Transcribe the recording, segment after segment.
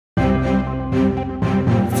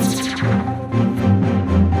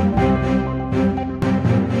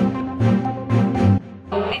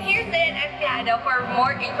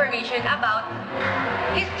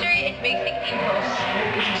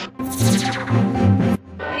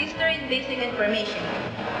basic information.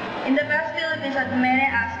 In the past, Philippines had many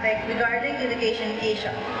aspects regarding education in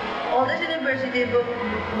Asia. Oldest university,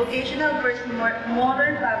 vocational first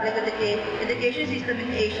modern public education system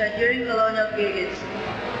in Asia during colonial periods.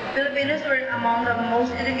 Filipinos were among the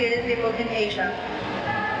most educated people in Asia.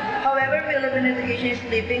 However, Philippine education is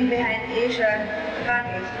slipping behind Asian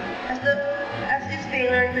countries as its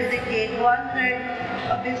failure to educate 1/3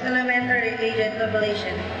 of its elementary aged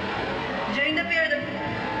population. During the period of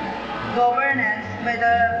governance by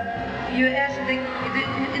the U.S.,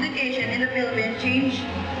 education in the Philippines changed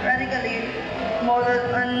radically,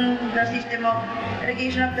 modeled on the system of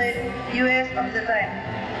education of the U.S. of the time.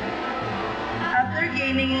 After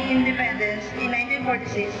gaining independence in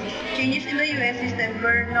 1946, changes in the U.S. system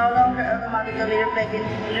were no longer automatically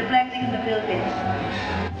reflecting in the Philippines.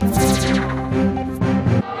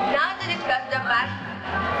 Now to discuss the past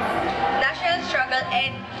national struggle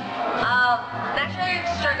and national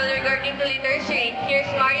struggle regarding the literacy rate, here's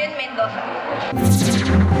Marion Mendoza.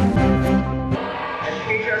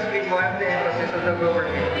 Education has been one of the emphasis of the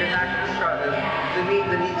government in the national struggle to meet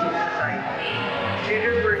the needs of society.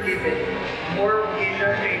 Children were given more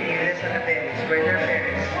vocational training and less academics by their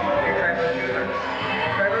parents and tribal tutors.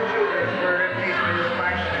 Tribal children were replaced by the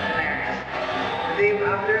Spanish missionaries. Today,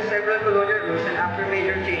 after several colonial rules and after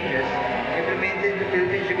major changes implemented in the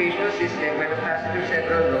Philippine educational system by the passage of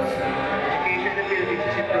several laws, education in the Philippines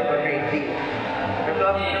is improved a great deal. The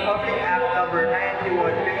Republic Act No.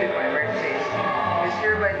 91/55 says, "It is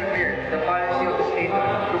hereby declared the policy of the state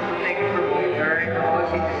to protect and promote the right of all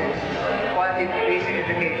citizens to quality basic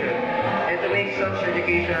education, and to make such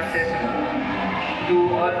education accessible to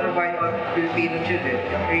all, provide all Filipino children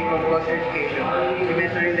free from cost education,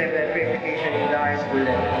 elementary level and pre-education in the high school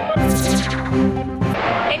level."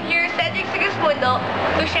 And here's Segismundo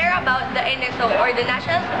to share about the NSO, or the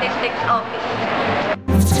National Statistics Office.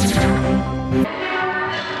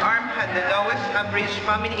 ARM had the lowest average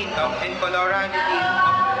family income and plurality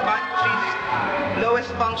of country's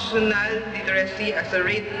lowest functional literacy as a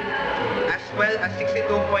rate, as well as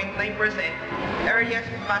 62.9%. Areas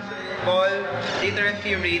possible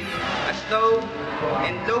literacy rate as low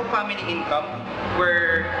and low family income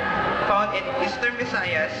were found in Eastern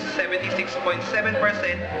Visayas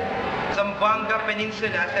 76.7%, Zamboanga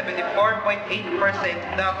Peninsula 74.8%,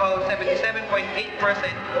 Davao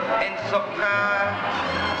 77.8%, and Zocasargen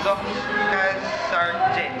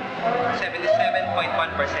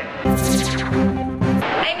 77.1%.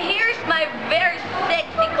 And here's my very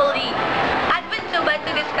sexy colleague, Tuban,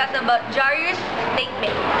 to discuss about Jarius'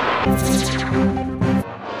 statement.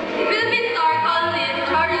 Philippine Star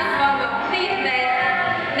columnist Jarius says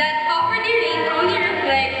that poverty rate only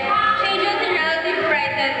reflects changes in relative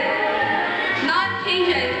prices, not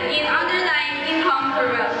changes in underlying income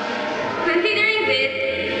or wealth. Considering this,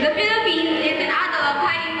 the Philippines is an adult of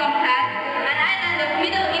high-income class, an island of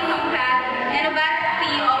middle-income class, and a vast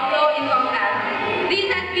sea of low-income class.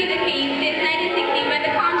 This has been the case since 1960, when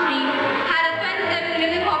the country had a 27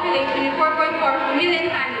 million population and 4.4 million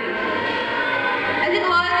families. As it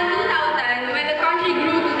was in 2000, when the country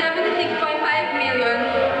grew to 76.5 million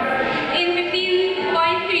in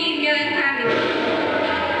 15.3 million families.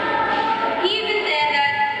 He even said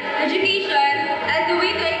that education as the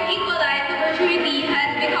way to equalize opportunity has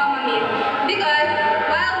become a myth, because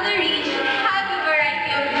while the rich have a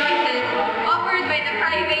variety of choices offered by the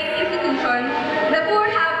private institutions, the poor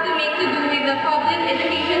have to make to do with the public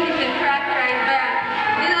education system characterized by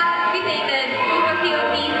dilapidated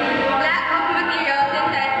facilities, lack of materials and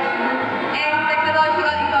textbooks, and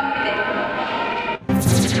technological incompetence.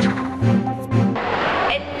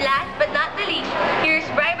 And last but not the least, here's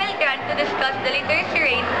Beltran to discuss the literacy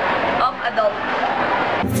rate of adults.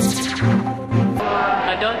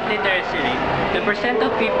 Adult literacy rate. The percent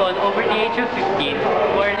of people over the age of 15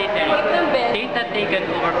 who are literate. Data taken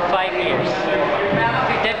over 5 years.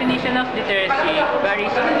 The definition of literacy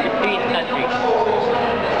varies between countries.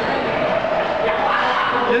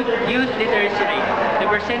 Youth literacy rate. The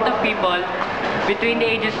percent of people between the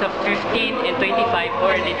ages of 15 and 25 who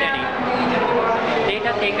are literate.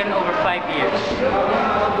 Data taken over 5 years.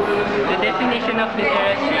 The definition of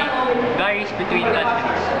literacy varies between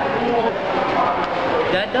countries.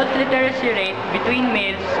 The adult literacy rate between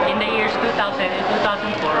males in the years 2000 and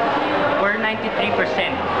 2004 were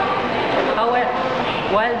 93%. However,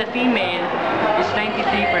 while the female is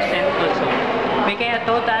 93% also, making a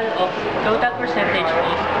total percentage of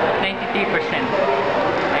 93%.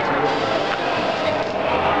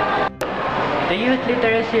 The youth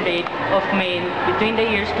literacy rate of male between the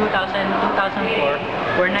years 2000 and 2004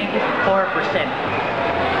 were 94%.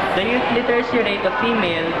 The youth literacy rate of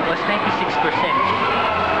female was 96%,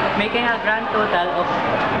 making a grand total of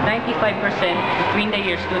 95% between the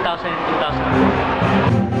years 2000 and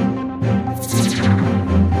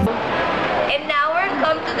 2004. And now we're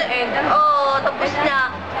come to the end. Oh, tapos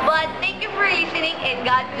na. But thank you for listening and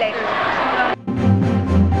God bless.